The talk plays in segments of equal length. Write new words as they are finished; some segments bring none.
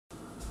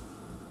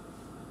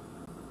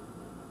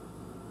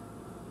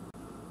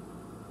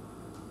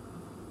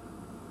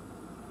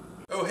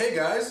Oh hey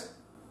guys,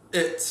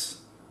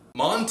 it's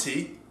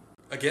Monty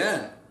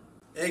again,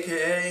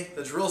 aka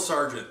the Drill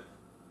Sergeant.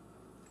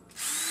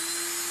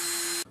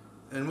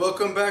 And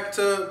welcome back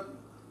to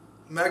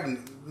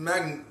Magnets.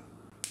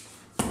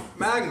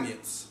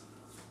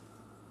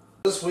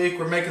 This week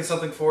we're making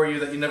something for you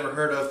that you never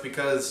heard of,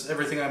 because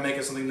everything I make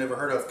is something you never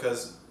heard of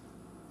because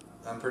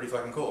I'm pretty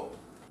fucking cool.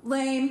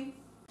 Lame.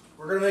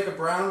 We're gonna make a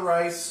brown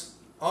rice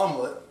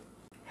omelette,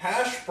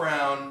 hash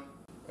brown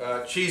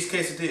cheese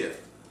quesadilla.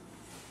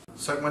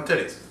 Suck my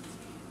titties.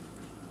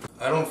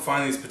 I don't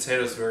find these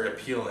potatoes very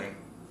appealing.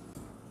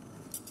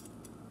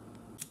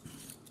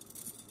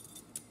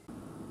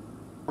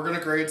 We're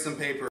gonna grade some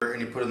paper and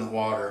you put it in the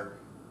water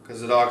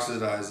because it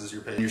oxidizes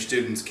your paper. Your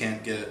students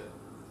can't get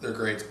their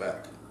grades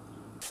back.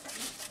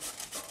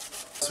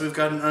 So we've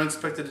got an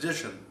unexpected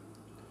addition.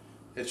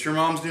 It's your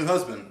mom's new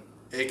husband,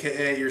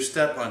 aka your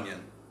step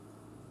onion.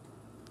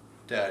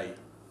 Daddy.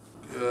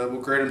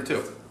 We'll grade him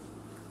too.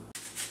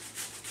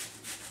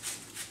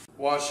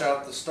 Wash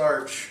out the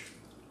starch.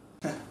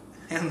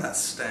 And that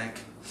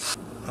stank.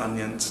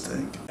 Onion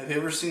stink. Have you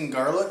ever seen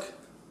garlic?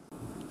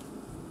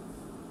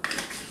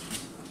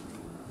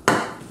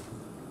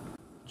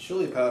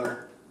 Chili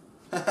powder.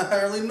 I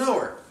hardly know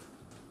her.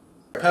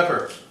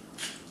 Pepper.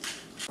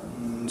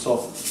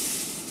 Salt.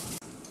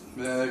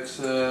 Mix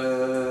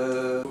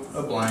a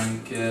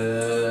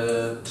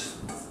blanket.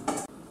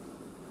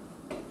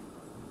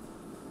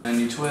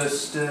 And you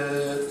twist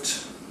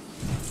it.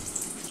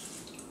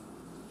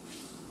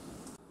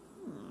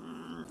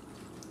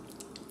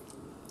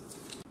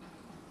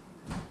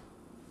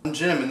 I'm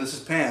Jim and this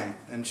is Pam,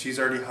 and she's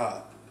already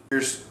hot.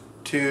 Here's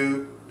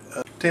 2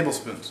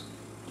 tablespoons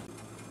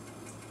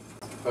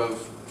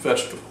of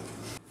vegetable.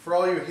 For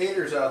all you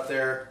haters out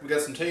there, we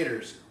got some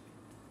taters.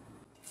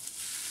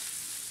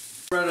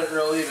 Spread it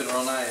real even,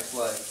 real nice,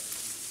 like.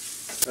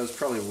 That was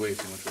probably way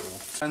too much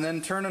oil. And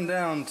then turn them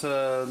down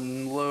to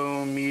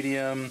low,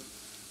 medium.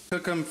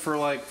 Cook them for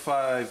like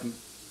 5.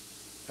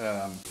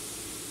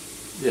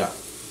 Yeah.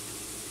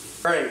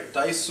 Alright,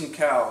 dice some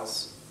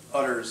cows.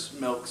 Udders,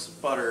 milks,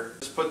 butter.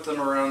 Just put them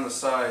around the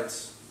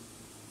sides.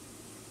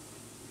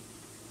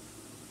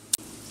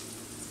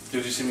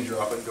 Did you see me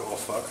drop it and go, oh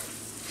fuck?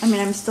 I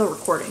mean, I'm still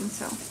recording,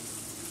 so.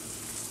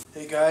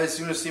 Hey guys,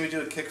 you want to see me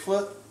do a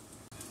kickflip?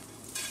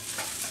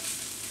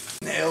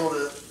 Nailed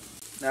it.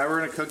 Now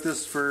we're gonna cook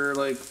this for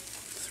like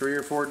 3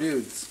 or 4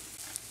 dudes.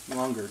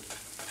 Longer.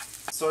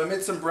 So I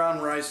made some brown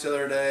rice the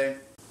other day.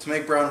 To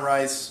make brown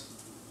rice,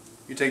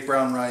 you take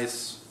brown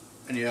rice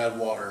and you add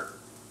water.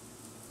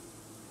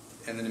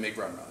 And then you make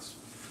brown rice.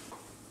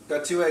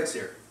 Got 2 eggs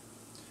here.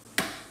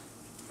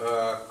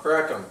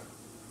 Crack them.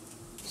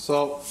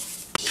 Salt.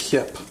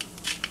 Yep.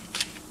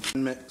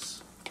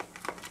 Mix.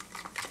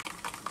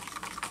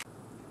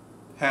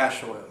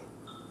 Hash oil.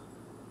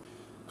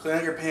 Clean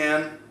out your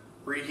pan.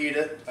 Reheat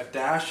it. A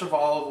dash of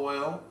olive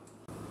oil.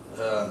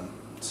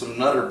 Some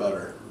Nutter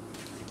butter.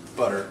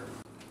 Butter.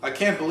 I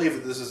can't believe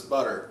that this is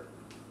butter.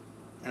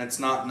 And it's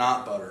not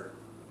butter.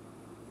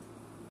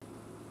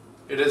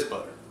 It is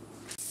butter.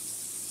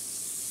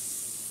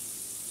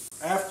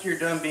 After you're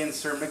done being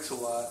Sir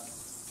Mix-a-Lot,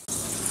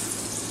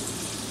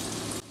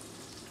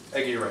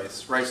 eggy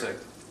rice, rice egg,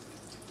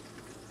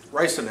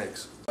 rice and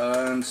eggs,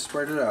 and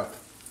spread it out.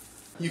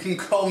 You can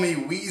call me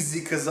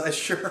Wheezy because I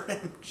sure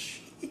am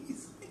cheesy.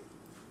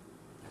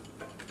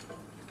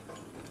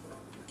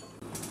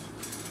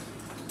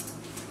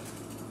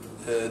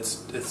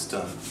 It's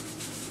done.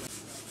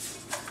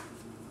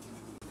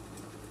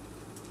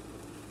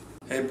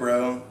 Hey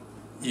bro,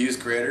 you use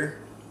grater?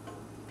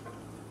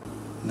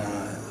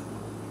 Nah.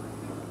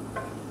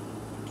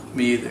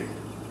 Me either.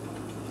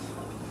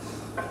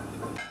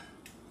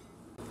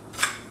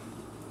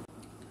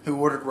 Who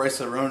ordered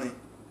rice-a-roni?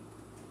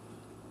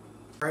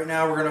 Right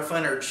now we're gonna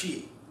find our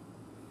cheese.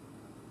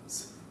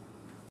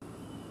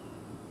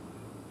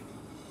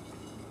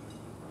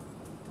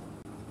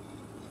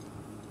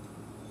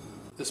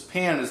 This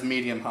pan is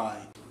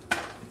medium-high.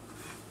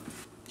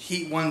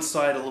 Heat one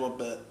side a little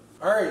bit.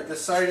 Alright,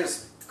 this side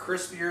is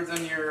crispier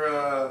than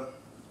your,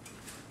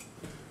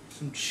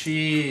 some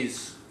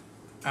cheese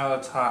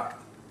out the top.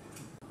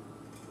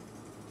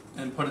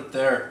 And put it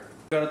there.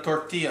 Got a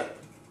tortilla.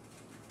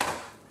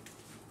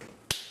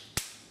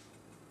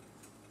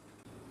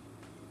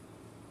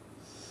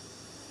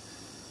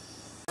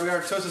 We got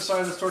our toasted side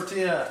of this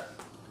tortilla.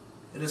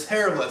 It is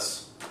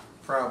hairless,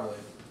 probably.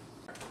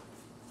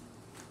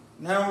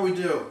 Now what we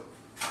do,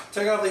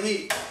 take out the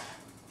heat.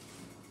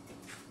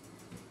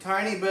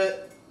 Tiny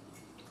bit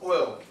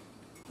oil.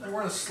 And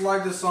we're gonna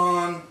slide this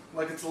on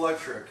like it's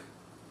electric.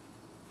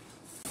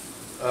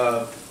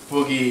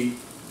 Boogie.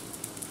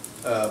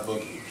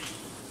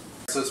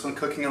 So it's been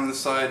cooking on the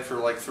side for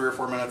like 3 or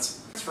 4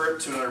 minutes. Transfer it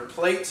to another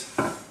plate.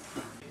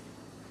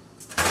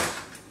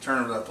 Turn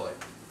over that plate.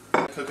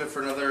 Cook it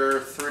for another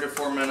 3 to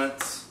 4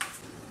 minutes.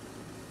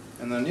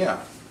 And then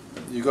yeah,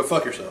 you go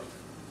fuck yourself.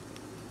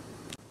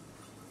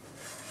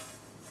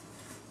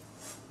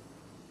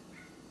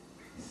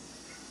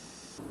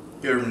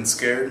 You ever been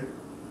scared?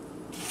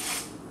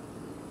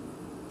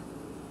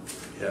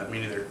 Yeah,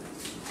 me neither.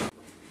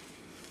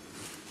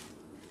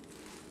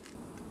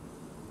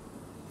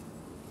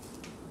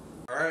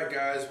 Alright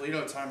guys, well you know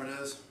what time it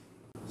is.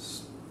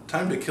 It's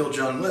time to kill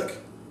John Wick.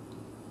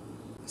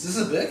 Is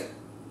this a Bic?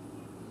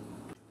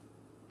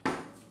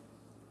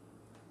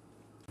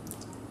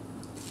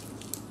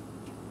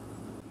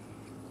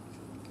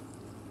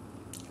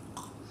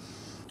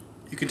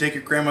 You can take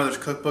your grandmother's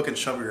cookbook and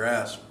shove it your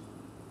ass.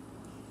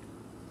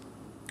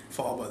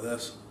 Followed by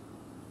this.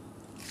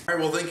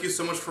 Alright, well thank you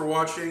so much for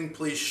watching.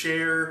 Please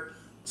share,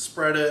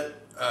 spread it,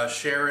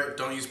 share it,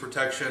 don't use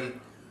protection.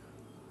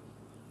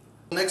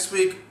 Next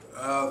week,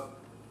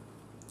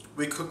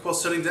 we cook while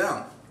sitting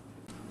down.